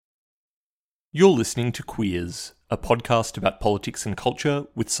You're listening to Queers, a podcast about politics and culture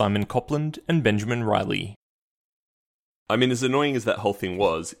with Simon Copland and Benjamin Riley. I mean, as annoying as that whole thing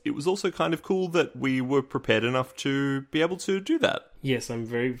was, it was also kind of cool that we were prepared enough to be able to do that. Yes, I'm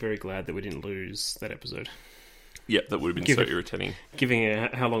very, very glad that we didn't lose that episode. Yep, that would have been so irritating. Given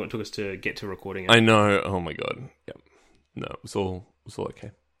how long it took us to get to recording it. I know, oh my god. Yep. No, it was all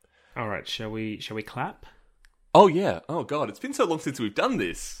okay. Alright, shall we clap? Oh yeah, oh god, it's been so long since we've done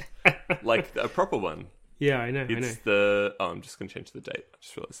this. Like, a proper one. Yeah, I know, I'm just going to change the date. I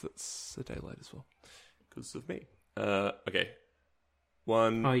just realised that's a day late as well. Because of me. Okay.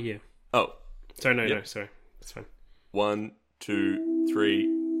 One. Oh, yeah. Oh. Sorry, no, sorry. It's fine. 1, 2,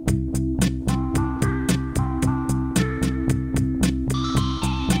 3.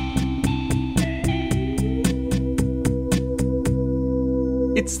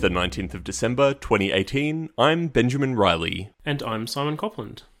 It's the 19th of December, 2018. I'm Benjamin Riley. And I'm Simon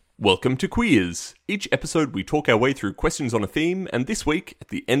Copland. Welcome to Queers. Each episode we talk our way through questions on a theme, and this week, at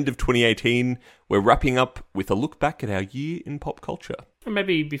the end of 2018, we're wrapping up with a look back at our year in pop culture. And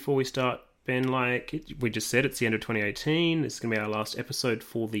maybe before we start, Ben, we just said it's the end of 2018. This is going to be our last episode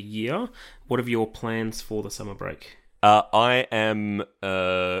for the year. What are your plans for the summer break? I am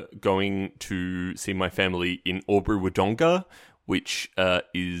going to see my family in Albury-Wodonga, which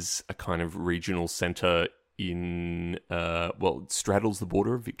is a kind of regional centre in, it straddles the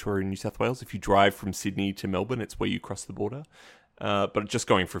border of Victoria and New South Wales. If you drive from Sydney to Melbourne, it's where you cross the border. But just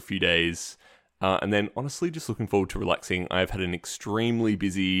going for a few days. And then, honestly, just looking forward to relaxing. I've had an extremely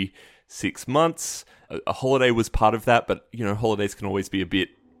busy 6 months. A holiday was part of that, but, holidays can always be a bit,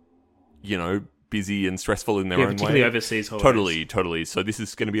 busy and stressful in their own way. Particularly overseas holidays. Totally. So this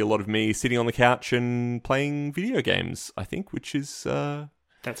is going to be a lot of me sitting on the couch and playing video games, I think, which is...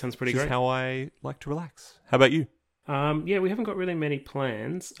 that sounds pretty great. How I like to relax. How about you? We haven't got really many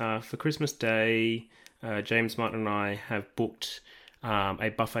plans. For Christmas Day, James Martin and I have booked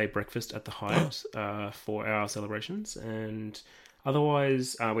a buffet breakfast at the Hyatt for our celebrations. And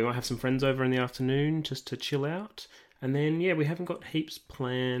otherwise, we might have some friends over in the afternoon just to chill out. And then, we haven't got heaps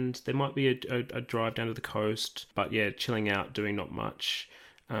planned. There might be a drive down to the coast. But chilling out, doing not much.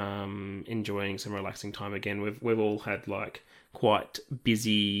 Enjoying some relaxing time again. We've all had quite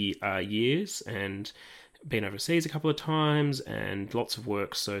busy years and been overseas a couple of times and lots of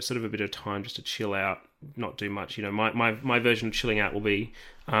work. So sort of a bit of time just to chill out, not do much. My version of chilling out will be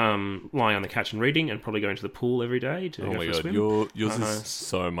lying on the couch and reading and probably going to the pool every day to go for a swim. Yours is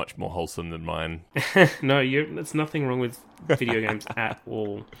so much more wholesome than mine. No, there's nothing wrong with video games at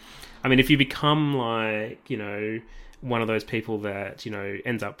all. I mean, if you become one of those people that,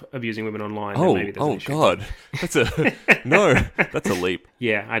 ends up abusing women online, then maybe there's an issue. God. That's a leap.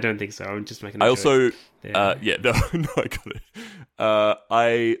 Yeah, I don't think so. I'm just making I got it.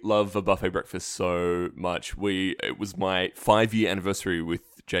 I love a buffet breakfast so much. It was my 5-year anniversary with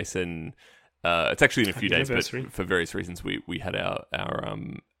Jason. It's actually in a few days, but for various reasons, we had our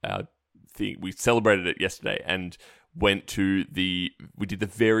thing. We celebrated it yesterday and we did the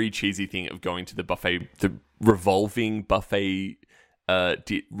very cheesy thing of going to the buffet, the revolving buffet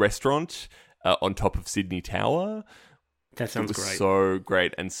restaurant on top of Sydney Tower. That sounds great. So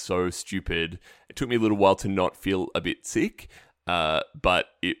great and so stupid. It took me a little while to not feel a bit sick, but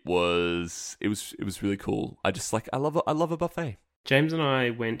it was really cool. I love a buffet. James and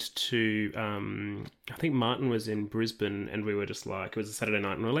I went to, I think Martin was in Brisbane, and we were just it was a Saturday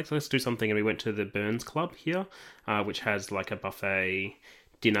night, and we were let's do something, and we went to the Burns Club here, which has a buffet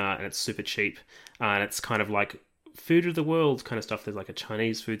dinner, and it's super cheap, and it's kind of food of the world kind of stuff. There's a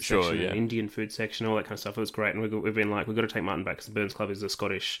Chinese food section, an Indian food section, all that kind of stuff. It was great, and we've been we've got to take Martin back, because the Burns Club is a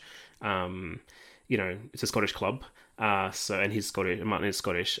Scottish, it's a Scottish club. And he's Scottish, and Martin is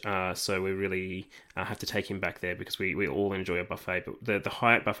Scottish, so we really have to take him back there because we all enjoy a buffet. But the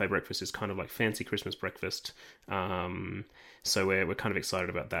Hyatt buffet breakfast is kind of fancy Christmas breakfast, so we're kind of excited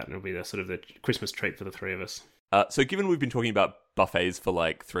about that, and it'll be the sort of the Christmas treat for the three of us. So given we've been talking about buffets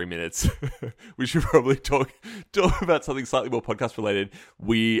for 3 minutes, we should probably talk about something slightly more podcast related.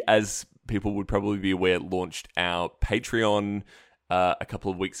 We, as people would probably be aware, launched our Patreon a couple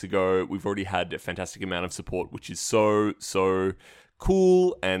of weeks ago. We've already had a fantastic amount of support, which is so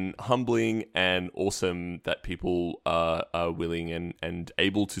cool and humbling and awesome that people are willing and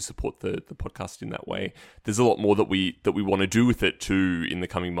able to support the podcast in that way. There's a lot more that we want to do with it too in the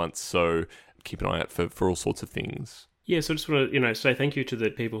coming months, so keep an eye out for all sorts of things. Yeah, so I just want to, say thank you to the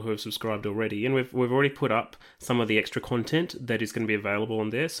people who have subscribed already, and we've already put up some of the extra content that is going to be available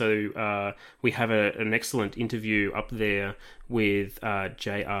on there. So we have an excellent interview up there with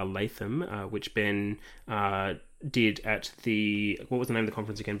J.R. Latham, which Ben did at what was the name of the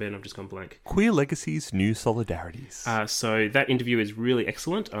conference again, Ben? I've just gone blank. Queer Legacies, New Solidarities. So that interview is really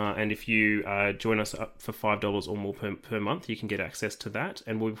excellent, and if you join us up for $5 or more per month, you can get access to that.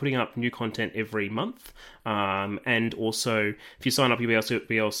 And we'll be putting up new content every month. And also, if you sign up,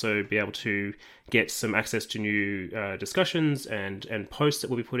 you'll also be able to get some access to new discussions and posts that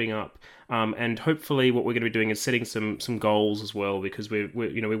we'll be putting up. And hopefully, what we're going to be doing is setting some goals as well, because we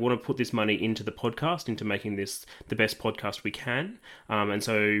want to put this money into the podcast, into making this the best podcast we can. And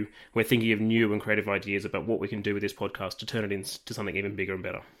so we're thinking of new and creative ideas about what we can do with this podcast to turn it into something even bigger and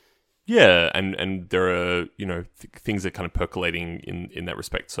better. Yeah, and there are things that kind of percolating in that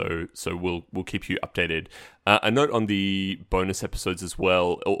respect. So we'll keep you updated. A note on the bonus episodes as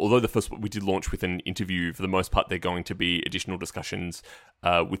well. Although the first one we did launch with an interview, for the most part they're going to be additional discussions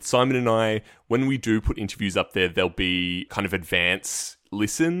with Simon and I. When we do put interviews up there, there'll be kind of advance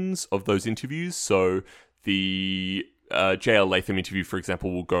listens of those interviews. So the J.L. Latham interview, for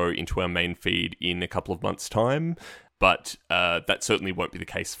example, will go into our main feed in a couple of months' time. But that certainly won't be the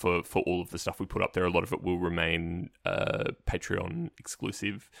case for all of the stuff we put up there. A lot of it will remain Patreon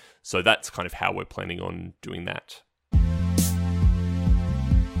exclusive. So that's kind of how we're planning on doing that.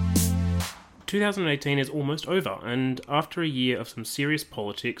 2018 is almost over, and after a year of some serious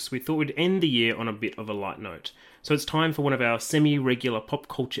politics, we thought we'd end the year on a bit of a light note. So it's time for one of our semi-regular pop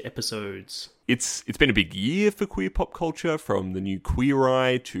culture episodes. It's been a big year for queer pop culture, from the new Queer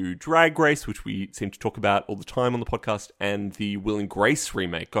Eye to Drag Race, which we seem to talk about all the time on the podcast, and the Will and Grace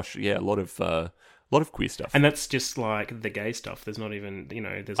remake. Gosh, yeah, a lot of queer stuff. And that's just like the gay stuff. There's not even,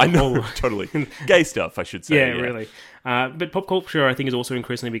 there's I know, totally. Gay stuff, I should say. Yeah, really. But pop culture, I think, is also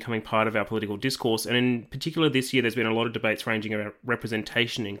increasingly becoming part of our political discourse. And in particular this year, there's been a lot of debates ranging around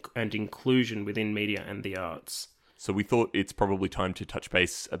representation and inclusion within media and the arts. So we thought it's probably time to touch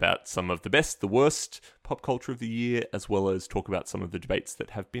base about some of the best, the worst pop culture of the year, as well as talk about some of the debates that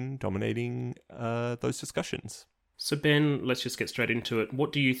have been dominating those discussions. So Ben, let's just get straight into it.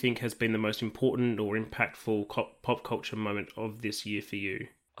 What do you think has been the most important or impactful pop culture moment of this year for you?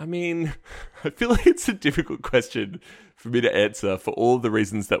 I mean, I feel like it's a difficult question for me to answer for all the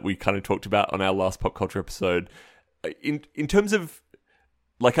reasons that we kind of talked about on our last pop culture episode. In terms of,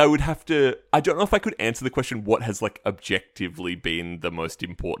 like, I don't know if I could answer the question, what has, like, objectively been the most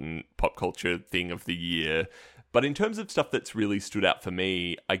important pop culture thing of the year. But in terms of stuff that's really stood out for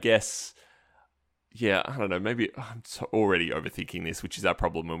me, I guess, yeah, I don't know, maybe I'm already overthinking this, which is our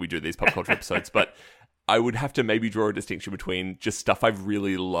problem when we do these pop culture episodes, but I would have to maybe draw a distinction between just stuff I've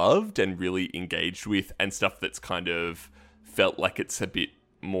really loved and really engaged with, and stuff that's kind of felt like it's a bit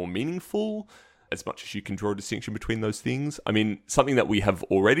more meaningful, as much as you can draw a distinction between those things. I mean, something that we have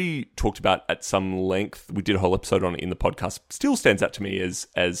already talked about at some length, we did a whole episode on it in the podcast, still stands out to me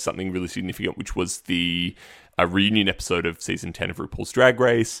as something really significant, which was the reunion episode of season 10 of RuPaul's Drag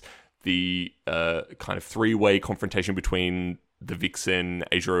Race, the kind of three-way confrontation between the Vixen,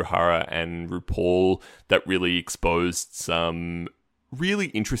 Asia O'Hara, and RuPaul that really exposed some really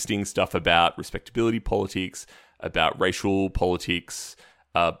interesting stuff about respectability politics, about racial politics,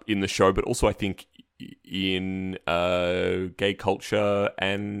 in the show, but also I think in gay culture,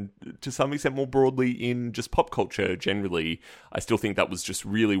 and to some extent more broadly in just pop culture generally. I still think that was just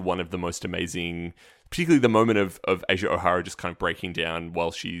really one of the most amazing, particularly the moment of Asia O'Hara just kind of breaking down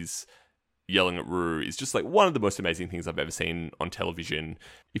while she's yelling at Ru, is just like one of the most amazing things I've ever seen on television.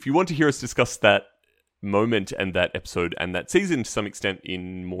 If you want to hear us discuss that moment and that episode and that season to some extent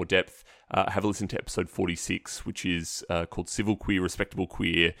in more depth, have a listen to episode 46, which is called Civil Queer, Respectable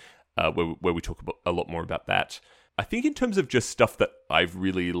Queer, where we talk a lot more about that. I think in terms of just stuff that I've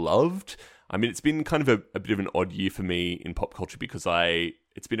really loved, I mean, it's been kind of a bit of an odd year for me in pop culture because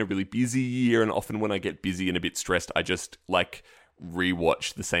it's been a really busy year, and often when I get busy and a bit stressed, I just like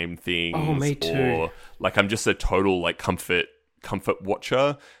rewatch the same things. Oh, me too. Or like I'm just a total like comfort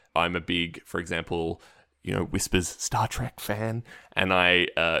watcher. I'm a big, for example, Whispers Star Trek fan, and I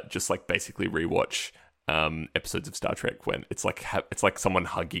just like basically rewatch episodes of Star Trek when it's like someone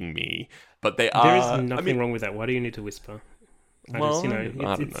hugging me. But there is nothing wrong with that. Why do you need to whisper? I don't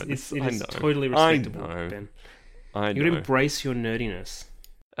know. It's totally respectable, Ben. I know. You would embrace your nerdiness.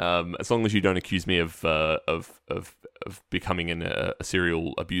 As long as you don't accuse me of becoming a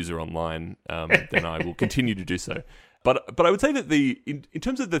serial abuser online, then I will continue to do so. But I would say that in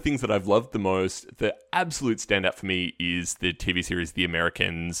terms of the things that I've loved the most, the absolute standout for me is the TV series The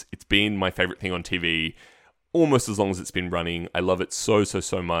Americans. It's been my favorite thing on TV almost as long as it's been running. I love it so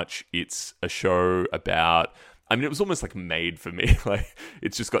much. It's a show about, I mean, it was almost like made for me. Like,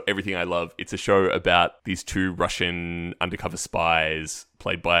 it's just got everything I love. It's a show about these two Russian undercover spies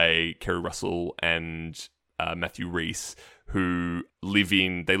played by Kerry Russell and Matthew Rhys, who live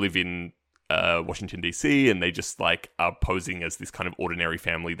in Washington DC, and they just like are posing as this kind of ordinary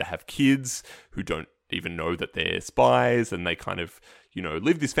family that have kids who don't even know that they're spies, and they kind of, you know,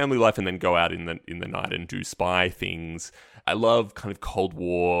 live this family life and then go out in the night and do spy things. I love kind of Cold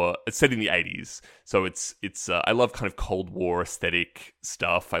War. It's set in the 80s, so it's I love kind of Cold War aesthetic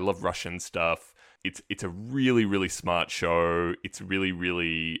stuff. I love Russian stuff. It's a really, really smart show. It's really,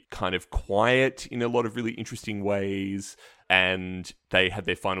 really kind of quiet in a lot of really interesting ways. And they had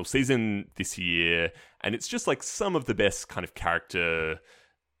their final season this year, and it's just like some of the best kind of character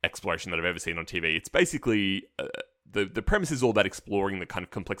exploration that I've ever seen on TV. It's basically the premise is all about exploring the kind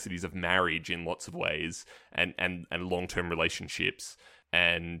of complexities of marriage in lots of ways, and long-term relationships.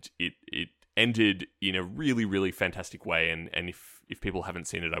 And it ended in a really, really fantastic way. And if people haven't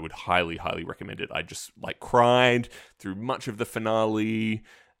seen it, I would highly, highly recommend it. I just like cried through much of the finale.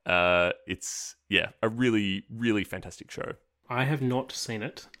 It's a really, really fantastic show. I have not seen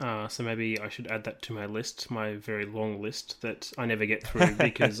it, so maybe I should add that to my list, my very long list that I never get through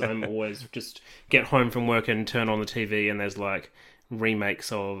because I'm always just get home from work and turn on the TV and there's like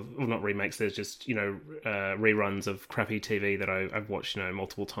remakes of, well, not remakes, there's just, you know, reruns of crappy TV that I've watched, you know,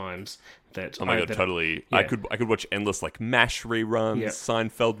 multiple times. That oh my god, totally. Yeah. I could watch endless like MASH reruns,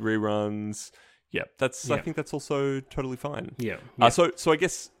 Seinfeld reruns. Yeah, I think that's also totally fine. Yeah. So I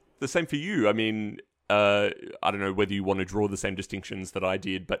guess the same for you. I mean, I don't know whether you want to draw the same distinctions that I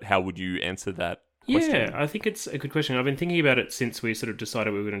did, but how would you answer that question? Yeah, I think it's a good question. I've been thinking about it since we sort of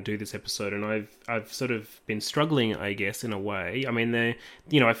decided we were going to do this episode, and I've sort of been struggling, I guess, in a way. I mean,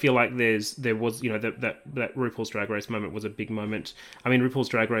 I feel like there was, you know, that RuPaul's Drag Race moment was a big moment. I mean, RuPaul's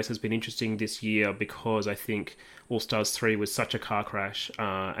Drag Race has been interesting this year because I think All Stars 3 was such a car crash,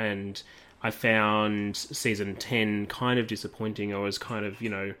 and I found season 10 kind of disappointing. I was kind of, you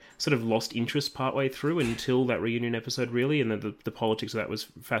know, sort of lost interest partway through until that reunion episode, really, and then the politics of that was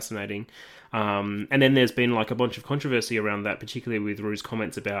fascinating. And then there's been like a bunch of controversy around that, particularly with Ru's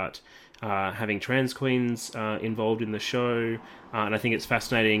comments about having trans queens involved in the show. And I think it's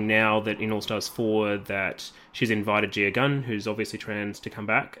fascinating now that in All Stars 4 that she's invited Gia Gunn, who's obviously trans, to come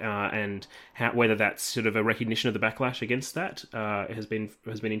back, and whether that's sort of a recognition of the backlash against that has been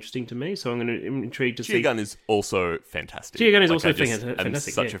interesting to me. So I'm intrigued to see. Gia Gunn is also fantastic. Gia Gunn is also fantastic. I'm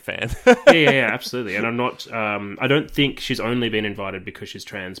such a fan. yeah, absolutely. And I'm not. I don't think she's only been invited because she's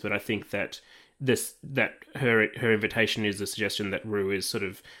trans, but I think that her invitation is a suggestion that Ru is sort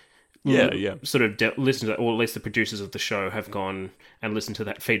of. Sort of listen to that, or at least the producers of the show have gone and listened to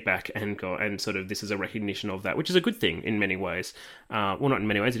that feedback and sort of this is a recognition of that, which is a good thing in many ways. Well, not in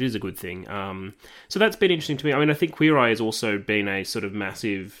many ways, it is a good thing. So that's been interesting to me. I mean, I think Queer Eye has also been a sort of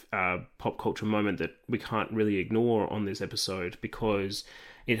massive pop culture moment that we can't really ignore on this episode because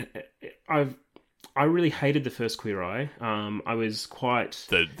I really hated the first Queer Eye. I was quite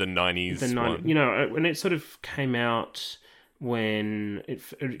the 90s one. You know, when it sort of came out. When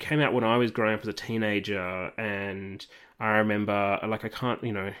it came out when I was growing up as a teenager, and I remember, like, I can't,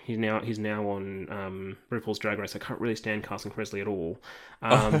 you know, he's now on RuPaul's Drag Race. I can't really stand Carson Kressley at all,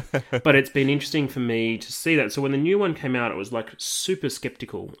 but it's been interesting for me to see that. So when the new one came out, it was like super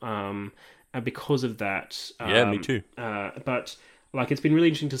skeptical because of that. Yeah, me too. But like, it's been really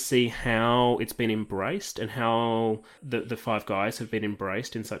interesting to see how it's been embraced and how the five guys have been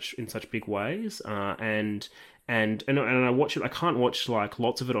embraced in such big ways, and I watch it. I can't watch like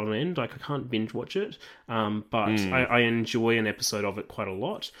lots of it on end. Like I can't binge watch it, but I enjoy an episode of it quite a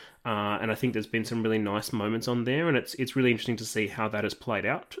lot. And I think there's been some really nice moments on there, and it's really interesting to see how that has played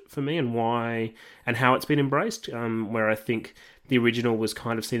out for me and why and how it's been embraced. Where I think the original was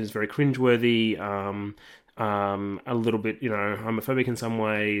kind of seen as very cringeworthy, a little bit, you know, homophobic in some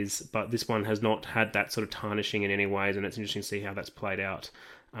ways, but this one has not had that sort of tarnishing in any ways, and it's interesting to see how that's played out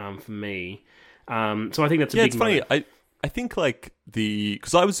for me. So I think that's a big it's funny. I think like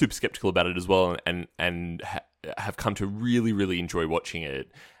because I was super skeptical about it as well, and have come to really, really enjoy watching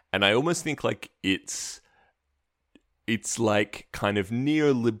it. And I almost think like it's like kind of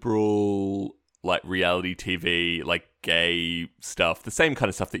neoliberal like reality TV, like gay stuff, the same kind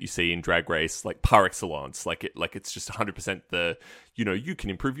of stuff that you see in Drag Race, like par excellence. Like it's just 100% the, you know, you can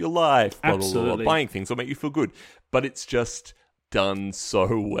improve your life, blah, blah, blah, blah, buying things will make you feel good, but it's just done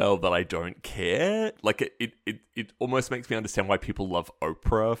so well that I don't care. Like it almost makes me understand why people love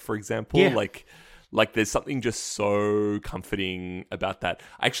Oprah, for example. Yeah. Like there's something just so comforting about that.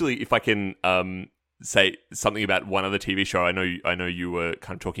 Actually, if I can say something about one other TV show, I know you were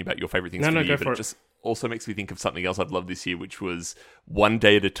kind of talking about your favorite things for the year, but it just also makes me think of something else I've loved this year, which was One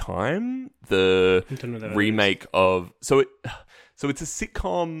Day at a Time, the remake of. So it's a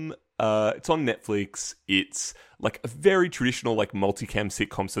sitcom it's on Netflix. It's like a very traditional like multicam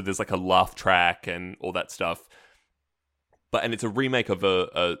sitcom. So there's like a laugh track and all that stuff. And it's a remake of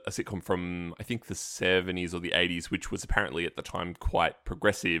a sitcom from, I think, the 70s or the 80s, which was apparently at the time quite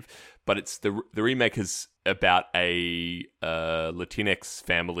progressive. But it's the remake is about a Latinx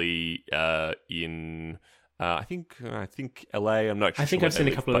family in I think LA. I'm not actually I think sure I've seen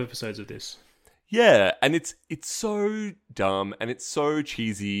a couple of episodes of this. Yeah, and it's so dumb and it's so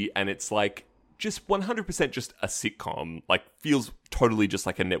cheesy and it's like just 100% just a sitcom. Like feels totally just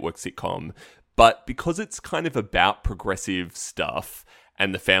like a network sitcom. But because it's kind of about progressive stuff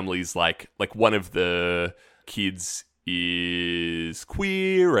and the family's like one of the kids is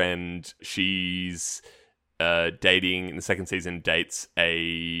queer and she's dating in the second season, dates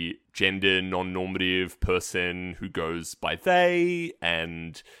a gender non-normative person who goes by they,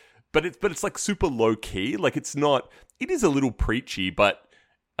 but it's like super low key. Like it is a little preachy, but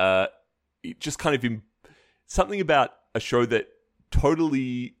it just kind of something about a show that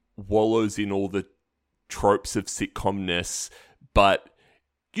totally wallows in all the tropes of sitcomness. But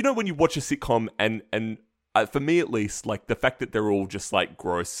you know when you watch a sitcom and for me at least, like the fact that they're all just like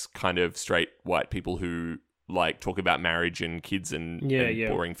gross kind of straight white people who like talk about marriage and kids and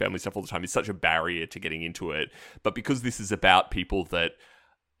boring family stuff all the time is such a barrier to getting into it. But because this is about people that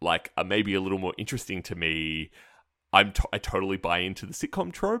like are maybe a little more interesting to me, I totally buy into the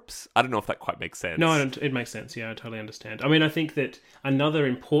sitcom tropes. I don't know if that quite makes sense. No, it makes sense. Yeah, I totally understand. I mean, I think that another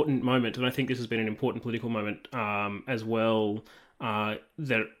important moment, and I think this has been an important political moment as well,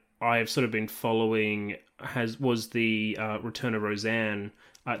 that I've sort of been following was the return of Roseanne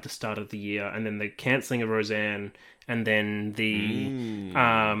at the start of the year, and then the cancelling of Roseanne, and then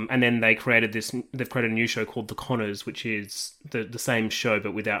and then they've created a new show called The Conners, which is the same show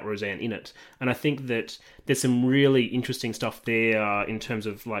but without Roseanne in it. And I think that there's some really interesting stuff there in terms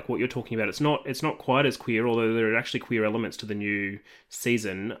of like what you're talking about. It's not quite as queer, although there are actually queer elements to the new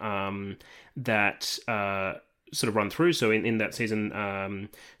season that sort of run through. So in that season,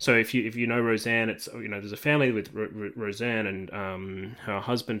 so if you know Roseanne, it's there's a family with Roseanne and her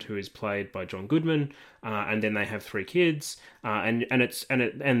husband, who is played by John Goodman, and then they have 3 kids, and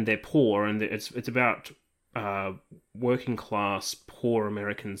they're poor, and it's about working class poor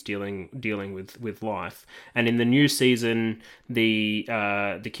Americans dealing with life. And in the new season, the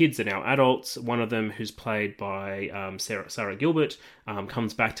kids are now adults. One of them, who's played by Sarah Gilbert,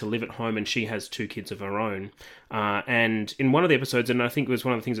 comes back to live at home, and she has 2 kids of her own. And in one of the episodes, and I think it was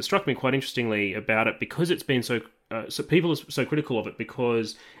one of the things that struck me quite interestingly about it, because it's been so people are so critical of it,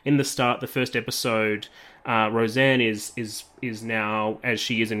 because in the first episode, Roseanne is now, as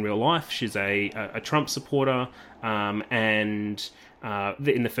she is in real life, she's a Trump supporter, and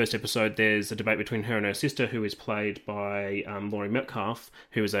in the first episode, there's a debate between her and her sister, who is played by Laurie Metcalf,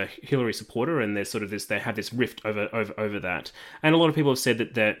 who is a Hillary supporter, and there's sort of they have this rift over that. And a lot of people have said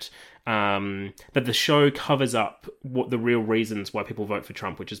that the show covers up what the real reasons why people vote for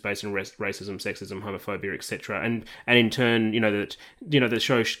Trump, which is based on racism, sexism, homophobia, etc. And in turn, the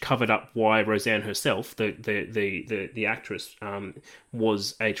show covered up why Roseanne herself, the actress,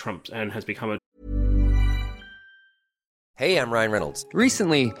 was a Trump and has become a. Hey, I'm Ryan Reynolds.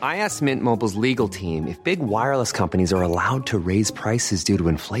 Recently, I asked Mint Mobile's legal team if big wireless companies are allowed to raise prices due to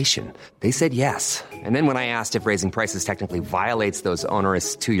inflation. They said yes. And then when I asked if raising prices technically violates those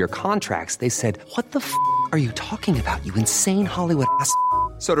onerous 2-year contracts, they said, "What the f*** are you talking about, you insane Hollywood ass?"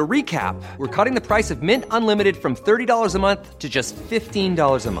 So to recap, we're cutting the price of Mint Unlimited from $30 a month to just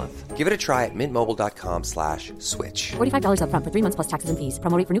 $15 a month. Give it a try at mintmobile.com/switch. $45 up front for 3 months plus taxes and fees.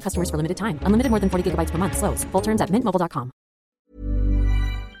 Promo rate for new customers for limited time. Unlimited more than 40 gigabytes per month. Slows full terms at mintmobile.com.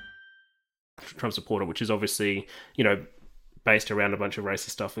 Trump supporter, which is obviously, based around a bunch of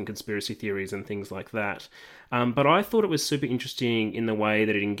racist stuff and conspiracy theories and things like that. But I thought it was super interesting in the way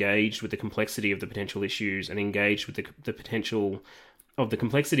that it engaged with the complexity of the potential issues and engaged with the potential of the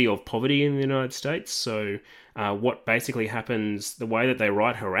complexity of poverty in the United States. So what basically happens, the way that they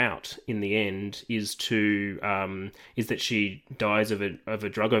write her out in the end is that she dies of a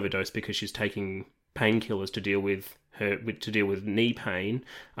drug overdose because she's taking painkillers to deal with knee pain,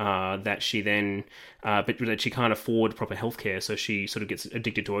 that she then but that she can't afford proper healthcare, so she sort of gets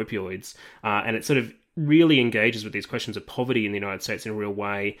addicted to opioids, and it sort of really engages with these questions of poverty in the United States in a real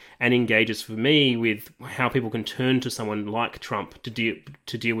way, and engages for me with how people can turn to someone like Trump to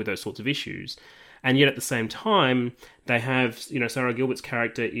deal with those sorts of issues. And yet at the same time, they have, Sarah Gilbert's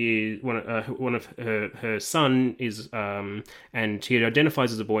character is one of her son is, and he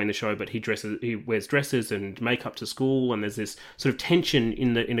identifies as a boy in the show, but he wears dresses and makeup to school, and there's this sort of tension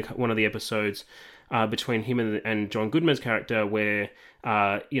in one of the episodes between him and John Goodman's character, where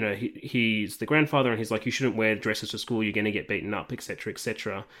he's the grandfather, and he's like, you shouldn't wear dresses to school, you're going to get beaten up, etc.,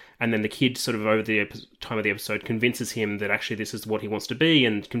 etc. And then the kid sort of over the time of the episode convinces him that actually this is what he wants to be,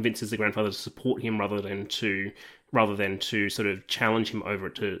 and convinces the grandfather to support him rather than to sort of challenge him over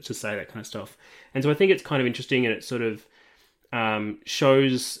it, to say that kind of stuff. And so I think it's kind of interesting, and it sort of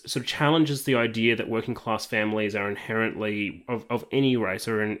challenges the idea that working class families are inherently of any race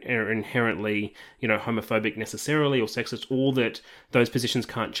are inherently homophobic necessarily, or sexist, or that those positions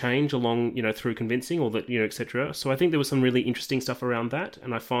can't change along through convincing, or that etc. So I think there was some really interesting stuff around that,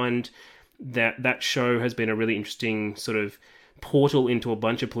 and I find that show has been a really interesting sort of portal into a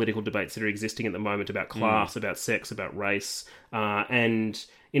bunch of political debates that are existing at the moment about class, about sex, about race, and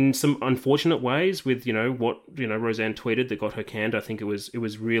in some unfortunate ways with what Roseanne tweeted that got her canned. I think it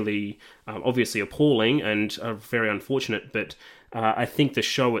was really obviously appalling and very unfortunate, but I think the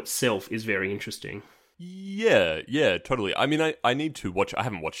show itself is very interesting. Yeah, totally. I mean, I need to watch. I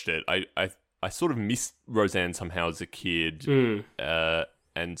haven't watched it. I sort of missed Roseanne somehow as a kid,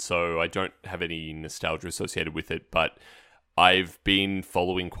 and so I don't have any nostalgia associated with it, but I've been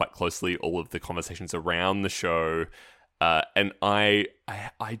following quite closely all of the conversations around the show, and I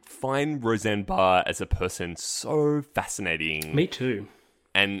find Roseanne Barr as a person so fascinating. Me too.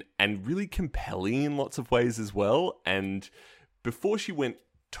 And really compelling in lots of ways as well. And before she went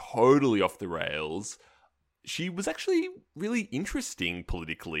totally off the rails, she was actually really interesting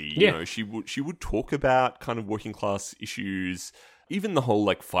politically. Yeah. She would talk about kind of working class issues. Even the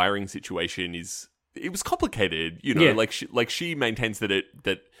whole firing situation it was complicated, Yeah. She maintains that it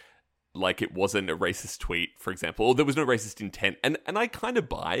wasn't a racist tweet, for example, or there was no racist intent, and I kind of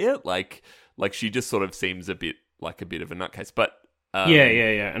buy it. Like she just sort of seems a bit of a nutcase, but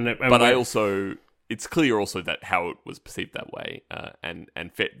yeah, but it's clear also that how it was perceived that way, and I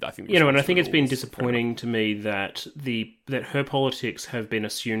think and I think it's been disappointing to me that her politics have been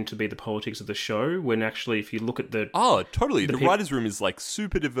assumed to be the politics of the show, when actually, if you look at totally, the writers' room is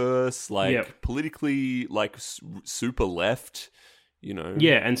super diverse, politically super left,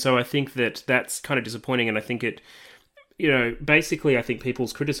 Yeah, and so I think that's kind of disappointing, and I think it. Basically, I think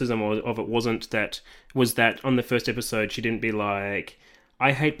people's criticism of it was that on the first episode she didn't be like,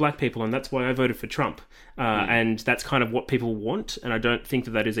 I hate black people and that's why I voted for Trump. And that's kind of what people want. And I don't think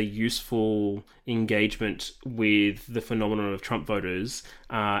that is a useful engagement with the phenomenon of Trump voters.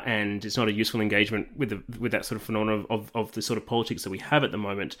 And it's not a useful engagement with that sort of phenomenon of the sort of politics that we have at the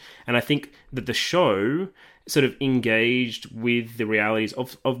moment. And I think that the show sort of engaged with the realities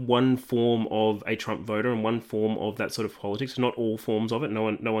of one form of a Trump voter and one form of that sort of politics. Not all forms of it. No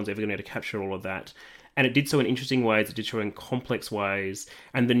one's ever going to be able to capture all of that. And it did so in interesting ways, it did so in complex ways.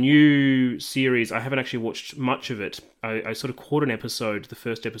 And the new series, I haven't actually watched much of it. I sort of caught an episode, the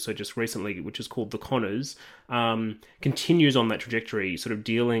first episode just recently, which is called The Conners, continues on that trajectory, sort of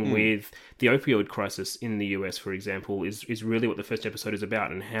dealing with the opioid crisis in the US, for example, is really what the first episode is about,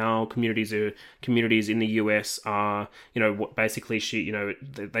 and how communities in the US are, what basically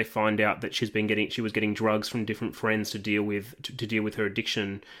they find out that she was getting drugs from different friends to deal with her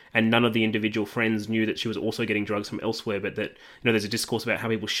addiction, and none of the individual friends knew that she was also getting drugs from elsewhere, but that there's a discourse about how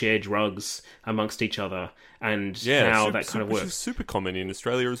people share drugs amongst each other, and how that kind of works. Which is super common in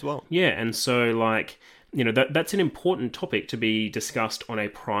Australia as well. Yeah, and so that's an important topic to be discussed on a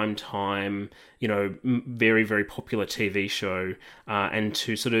prime time, very, very popular TV show, and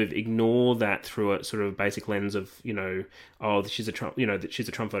to sort of ignore that through a sort of basic lens of, she's a Trump, that she's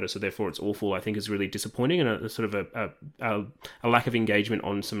a Trump voter, so therefore it's awful, I think is really disappointing, and a sort of a lack of engagement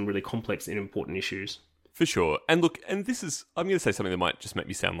on some really complex and important issues. For sure. And look, I'm going to say something that might just make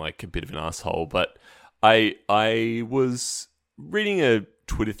me sound like a bit of an asshole, but I was reading a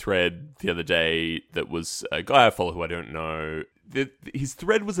Twitter thread the other day that was a guy I follow who I don't know. His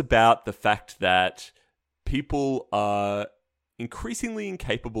thread was about the fact that people are increasingly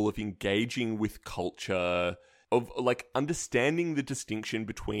incapable of engaging with culture, of understanding the distinction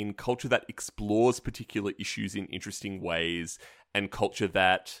between culture that explores particular issues in interesting ways and culture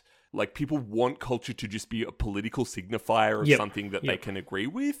that people want culture to just be a political signifier of something that they can agree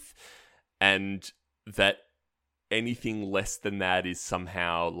with, and that anything less than that is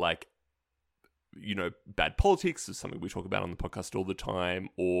somehow bad politics, or something we talk about on the podcast all the time,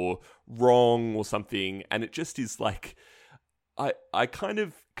 or wrong or something. And it just is I kind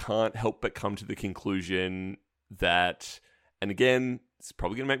of can't help but come to the conclusion that And again, it's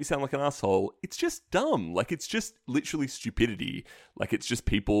probably going to make me sound like an asshole. It's just dumb. Like, it's just literally stupidity. Like, it's just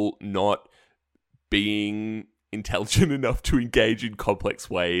people not being intelligent enough to engage in complex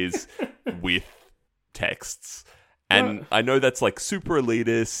ways with texts. And I know that's like super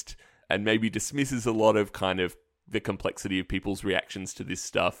elitist and maybe dismisses a lot of kind of the complexity of people's reactions to this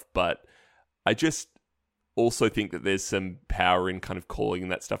stuff, but I just also think that there's some power in kind of calling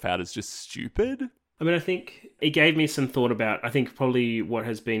that stuff out as just stupid. I mean, I think it gave me some thought about, I think, probably what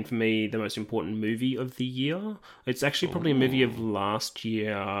has been for me the most important movie of the year. It's actually probably a movie of last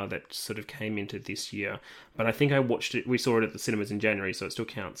year that sort of came into this year. But I think I watched it, we saw it at the cinemas in January, so it still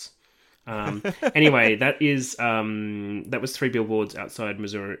counts. Anyway, that was Three Billboards Outside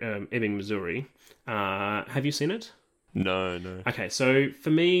Missouri, Ebbing, Missouri. Have you seen it? No. Okay, so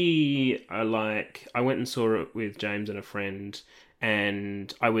for me, I went and saw it with James and a friend,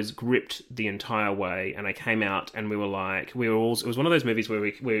 and I was gripped the entire way, and I came out and it was one of those movies where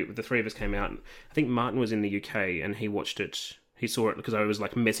the three of us came out, and I think Martin was in the UK and he saw it because I was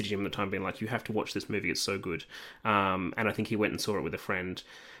like messaging him at the time being like, you have to watch this movie, it's so good. And I think he went and saw it with a friend.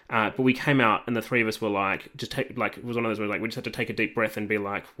 But we came out and the three of us were like, it was one of those where like, we just had to take a deep breath and be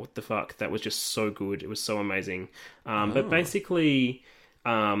like, what the fuck? That was just so good. It was so amazing. But basically,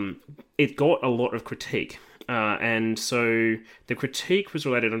 it got a lot of critique. And so the critique was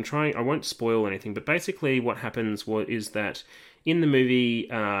related, I won't spoil anything, but basically what happens is that in the movie,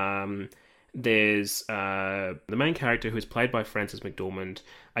 there's the main character who is played by Frances McDormand.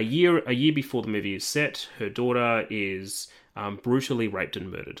 A year before the movie is set, her daughter is brutally raped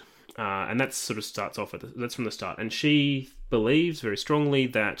and murdered. And that sort of starts off that's from the start. And she believes very strongly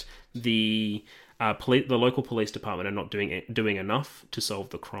that the local police department are not doing enough to solve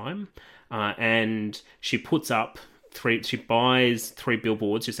the crime. And she buys 3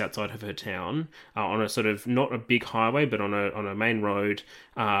 billboards just outside of her town on a sort of, not a big highway, but on a main road,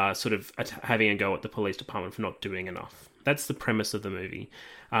 sort of having a go at the police department for not doing enough. That's the premise of the movie.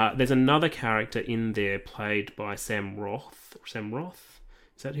 There's another character in there played by Sam Roth?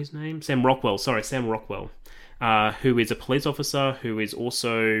 Is that his name? Sam Rockwell, who is a police officer who is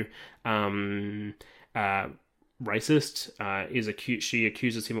also racist. She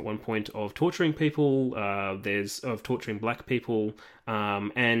accuses him at one point of torturing people. Of torturing black people,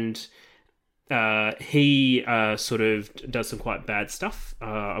 and he sort of does some quite bad stuff.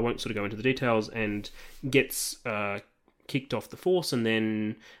 I won't sort of go into the details, and gets kicked off the force, and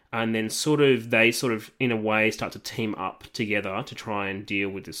then they sort of in a way start to team up together to try and deal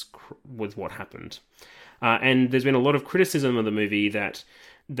with what happened. And there's been a lot of criticism of the movie that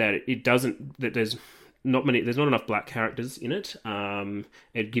there's not enough black characters in it,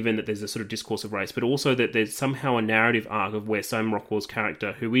 given that there's a sort of discourse of race, but also that there's somehow a narrative arc of where Sam Rockwell's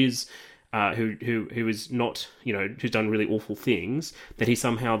character, who is not, who's done really awful things,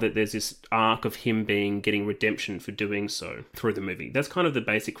 that there's this arc of him getting redemption for doing so through the movie. That's kind of the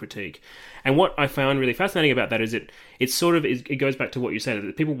basic critique. And what I found really fascinating about that is it goes back to what you said,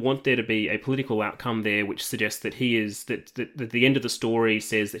 that people want there to be a political outcome there, which suggests that that the end of the story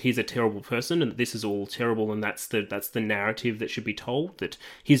says that he's a terrible person and that this is all terrible, and that's the narrative that should be told, that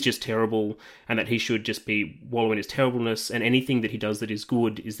he's just terrible and that he should just be wallowing in his terribleness, and anything that he does that is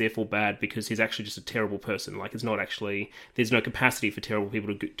good is therefore bad because he's actually just a terrible person. Like, it's not actually, there's no capacity for terrible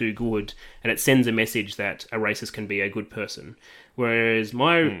people to do good, and it sends a message that a racist can be a good person. Whereas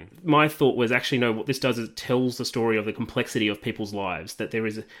my thought was, actually, no, what this does is it tells the story of the complexity of people's lives,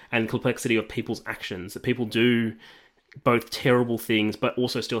 and complexity of people's actions, that people do both terrible things, but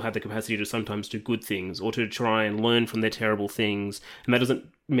also still have the capacity to sometimes do good things, or to try and learn from their terrible things. And that doesn't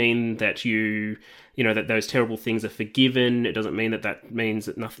mean that that those terrible things are forgiven. It doesn't mean that means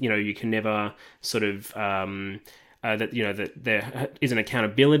that nothing, you can never sort of, that there is an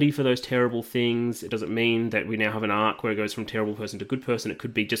accountability for those terrible things. It doesn't mean that we now have an arc where it goes from terrible person to good person. It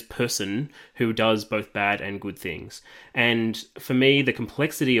could be just person who does both bad and good things. And for me, the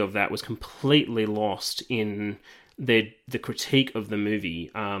complexity of that was completely lost in the critique of the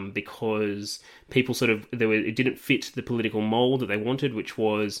movie, because people it didn't fit the political mold that they wanted, which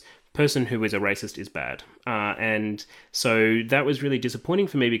was person who is a racist is bad. And so that was really disappointing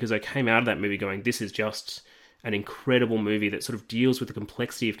for me, because I came out of that movie going, this is just an incredible movie that sort of deals with the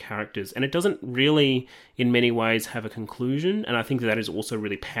complexity of characters, and it doesn't really, in many ways, have a conclusion. And I think that is also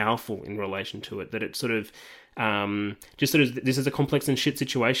really powerful in relation to it, that it sort of this is a complex and shit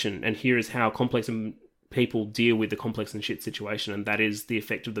situation, and here is how complex and people deal with the complex and shit situation, and that is the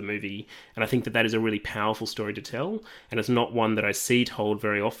effect of the movie. And I think that is a really powerful story to tell, and it's not one that I see told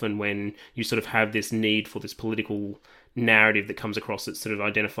very often, when you sort of have this need for this political narrative that comes across that sort of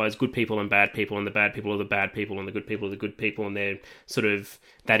identifies good people and bad people, and the bad people are the bad people, and the good people are the good people, and they're sort of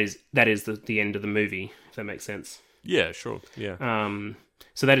that is the end of the movie, if that makes sense. Yeah, sure. Yeah.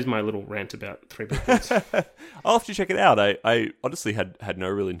 So that is my little rant about Three Billboards. I'll have to check it out. I honestly had no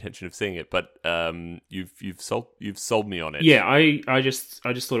real intention of seeing it, but you've sold me on it. Yeah, I just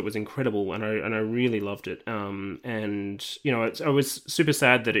thought it was incredible, and I really loved it. And you know, I was super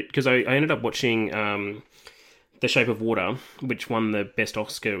sad that because I ended up watching The Shape of Water, which won the Best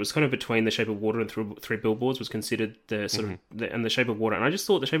Oscar. It was kind of between The Shape of Water and Three Billboards, was considered the sort of and The Shape of Water. And I just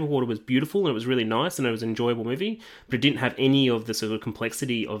thought The Shape of Water was beautiful, and it was really nice, and it was an enjoyable movie, but it didn't have any of the sort of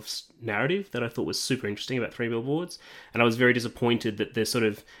complexity of narrative that I thought was super interesting about Three Billboards. And I was very disappointed that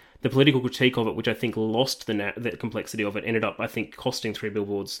the political critique of it, which I think lost the complexity of it, ended up, I think, costing Three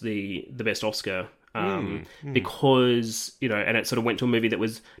Billboards the Best Oscar. Because, you know, and it sort of went to a movie that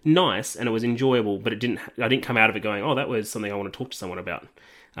was nice and it was enjoyable, but I didn't come out of it going, oh, that was something I want to talk to someone about.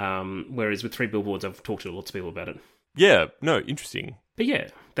 Whereas with Three Billboards, I've talked to lots of people about it. Yeah, no, interesting. But yeah,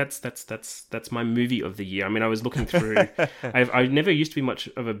 that's my movie of the year. I mean, I was looking through. I never used to be much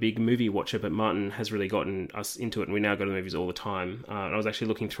of a big movie watcher, but Martin has really gotten us into it, and we now go to the movies all the time. And I was actually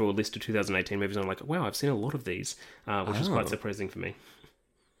looking through a list of 2018 movies, and I'm like, wow, I've seen a lot of these, which is quite surprising for me.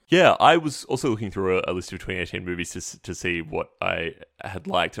 Yeah, I was also looking through a list of 2018 movies to see what I had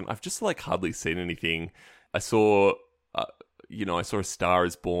liked, and I've just like hardly seen anything. I saw, I saw A Star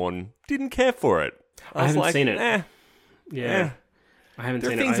Is Born. Didn't care for it. I haven't seen it. Yeah, I haven't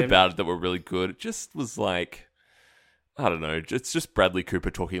there seen are it. things about it that were really good. It just was like, I don't know. It's just Bradley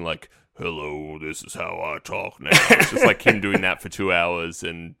Cooper talking like, "Hello, this is how I talk now." It's just like him doing that for 2 hours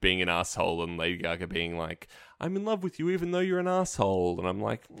and being an asshole, and Lady Gaga being like, "I'm in love with you even though you're an asshole," and I'm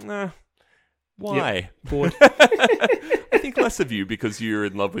like, nah, why? Yep, bored. I think less of you because you're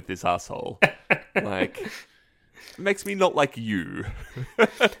in love with this asshole. Like, it makes me not like you.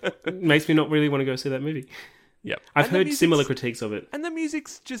 It makes me not really want to go see that movie. Yep. I've heard similar critiques of it. And the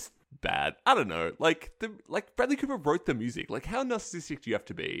music's just bad. I don't know. Like Bradley Cooper wrote the music. Like, how narcissistic do you have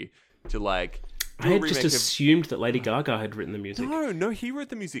to be to like I had just assumed that Lady Gaga had written the music. No, he wrote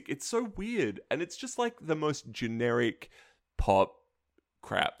the music. It's so weird. And it's just like the most generic pop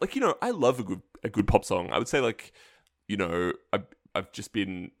crap. Like, you know, I love a good pop song. I would say, like, you know, I've just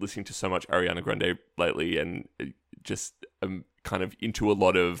been listening to so much Ariana Grande lately, and just am kind of into a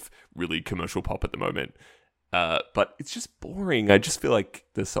lot of really commercial pop at the moment. But it's just boring. I just feel like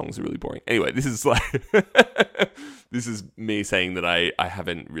the songs are really boring. Anyway, this is like this is me saying that I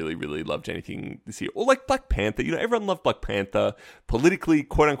haven't really, really loved anything this year. Or like Black Panther. You know, everyone loved Black Panther. Politically,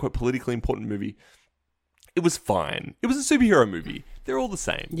 quote unquote, politically important movie. It was fine. It was a superhero movie. They're all the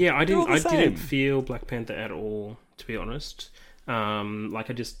same. Yeah, I didn't feel Black Panther at all, to be honest.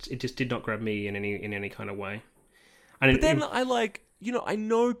 It just did not grab me in any kind of way. But then I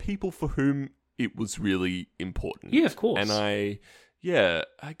know people for whom it was really important. Yeah, of course. And I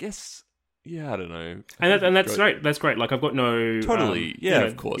guess, I don't know. And that's great. That's great. Like, I've got no... Totally.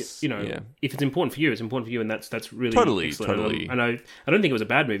 of course. If it's important for you, it's important for you, and that's really excellent. Totally. And I don't think it was a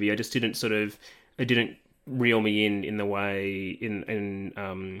bad movie. I just didn't it didn't reel me in the way and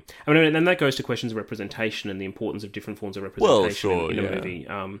that goes to questions of representation and the importance of different forms of representation in a movie.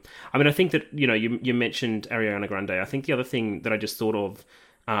 I think that, you know, you mentioned Ariana Grande. I think the other thing that I just thought of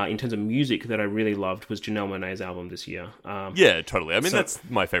in terms of music that I really loved was Janelle Monáe's album this year. Yeah, totally. I mean, that's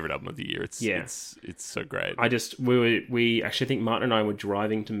my favorite album of the year. It's so great. We actually think Martin and I were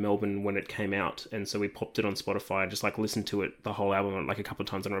driving to Melbourne when it came out, and so we popped it on Spotify and just like listened to it, the whole album, like a couple of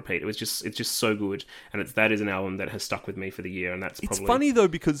times on repeat. It's just so good, and that is an album that has stuck with me for the year, and that's probably... It's funny though,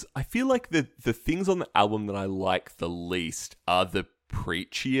 because I feel like the things on the album that I like the least are the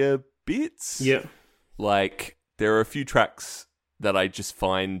preachier bits. Yeah. Like, there are a few tracks that I just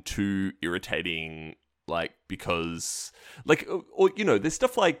find too irritating, like, because, like, or you know, there's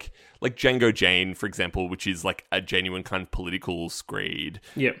stuff like Django Jane, for example, which is like a genuine kind of political screed.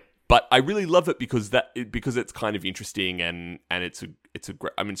 Yeah. But I really love it because it's kind of interesting and it's a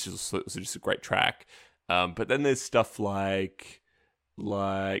great, I mean, it's just a great track. But then there's stuff like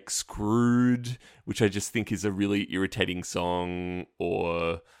Screwed, which I just think is a really irritating song,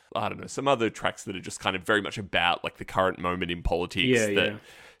 or I don't know, some other tracks that are just kind of very much about like the current moment in politics.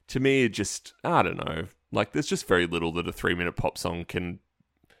 To me, it just, I don't know, like there's just very little that a 3-minute pop song can.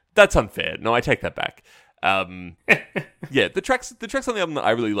 That's unfair. No, I take that back. The tracks on the album that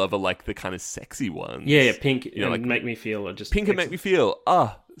I really love are like the kind of sexy ones. Yeah, Pink, you know, like Make Me Feel, or just Pink and Make Me Feel.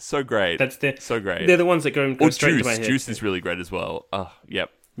 So great. That's so great. They're the ones that go straight Juice. to my head. Juice is really great as well.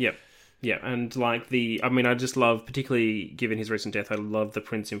 Yep. Yeah, and like I just love, particularly given his recent death, I love the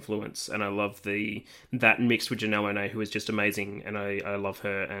Prince influence, and I love that mixed with Janelle Monáe, who is just amazing, and I love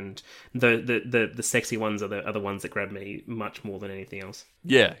her, and the sexy ones are the ones that grab me much more than anything else.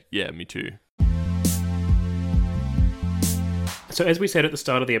 Yeah, me too. So as we said at the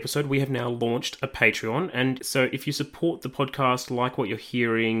start of the episode, we have now launched a Patreon, and so if you support the podcast, like what you're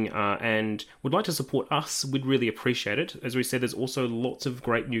hearing, and would like to support us, we'd really appreciate it. As we said, there's also lots of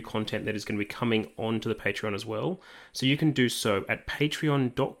great new content that is going to be coming onto the Patreon as well. So you can do so at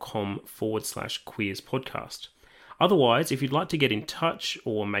patreon.com/queerspodcast. Otherwise, if you'd like to get in touch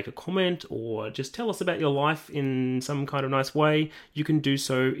or make a comment or just tell us about your life in some kind of nice way, you can do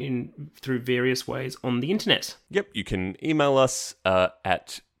so through various ways on the internet. Yep, you can email us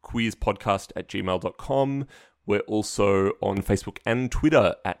at queerspodcast@gmail.com. We're also on Facebook and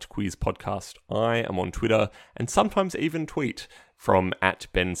Twitter at queerspodcast. I am on Twitter and sometimes even tweet from at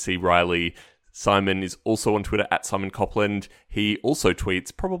Ben C. Riley. Simon is also on Twitter at Simon Copland. He also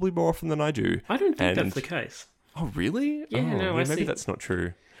tweets probably more often than I do. I don't think that's the case. Oh, really? Yeah, maybe that's not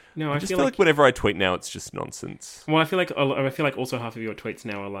true. No, I just feel like whenever I tweet now, it's just nonsense. Well, I feel like also half of your tweets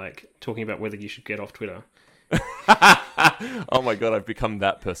now are like talking about whether you should get off Twitter. Oh my god, I've become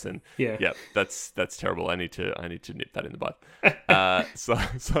that person. Yeah, that's terrible. I need to nip that in the bud. So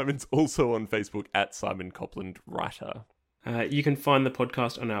Simon's also on Facebook at Simon Copland Writer. You can find the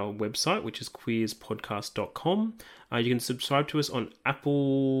podcast on our website, which is queerspodcast.com. You can subscribe to us on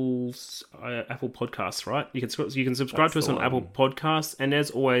Apple Podcasts, right? You can subscribe to us on Apple Podcasts. And as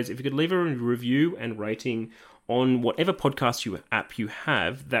always, if you could leave a review and rating on whatever podcast app you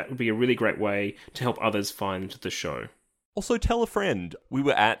have, that would be a really great way to help others find the show. Also, tell a friend. We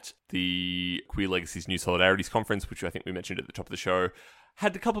were at the Queer Legacies New Solidarities Conference, which I think we mentioned at the top of the show.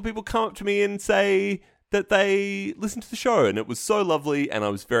 Had a couple of people come up to me and say that they listened to the show, and it was so lovely, and I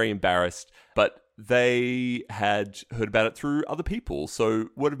was very embarrassed, but they had heard about it through other people. So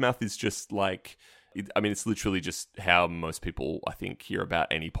word of mouth is just like, it's literally just how most people, I think, hear about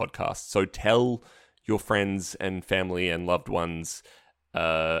any podcast. So tell your friends and family and loved ones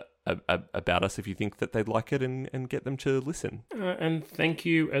about us if you think that they'd like it, and get them to listen. And thank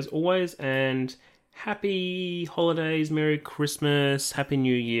you as always, and happy holidays, Merry Christmas, Happy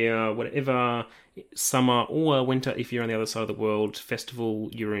New Year, whatever summer or winter, if you're on the other side of the world, festival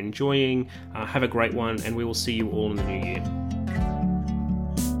you're enjoying. Have a great one, and we will see you all in the new year.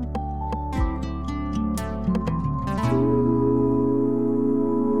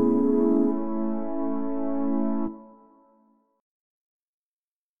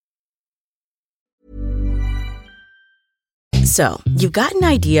 So, you've got an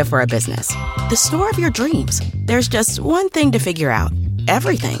idea for a business. The store of your dreams. There's just one thing to figure out.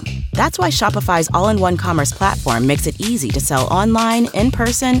 Everything. That's why Shopify's all-in-one commerce platform makes it easy to sell online, in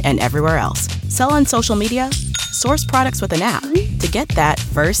person, and everywhere else. Sell on social media, source products with an app to get that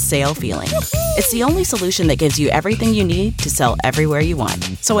first sale feeling. It's the only solution that gives you everything you need to sell everywhere you want.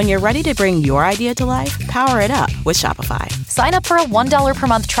 So when you're ready to bring your idea to life, power it up with Shopify. Sign up for a $1 per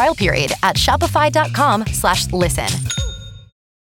month trial period at shopify.com/listen.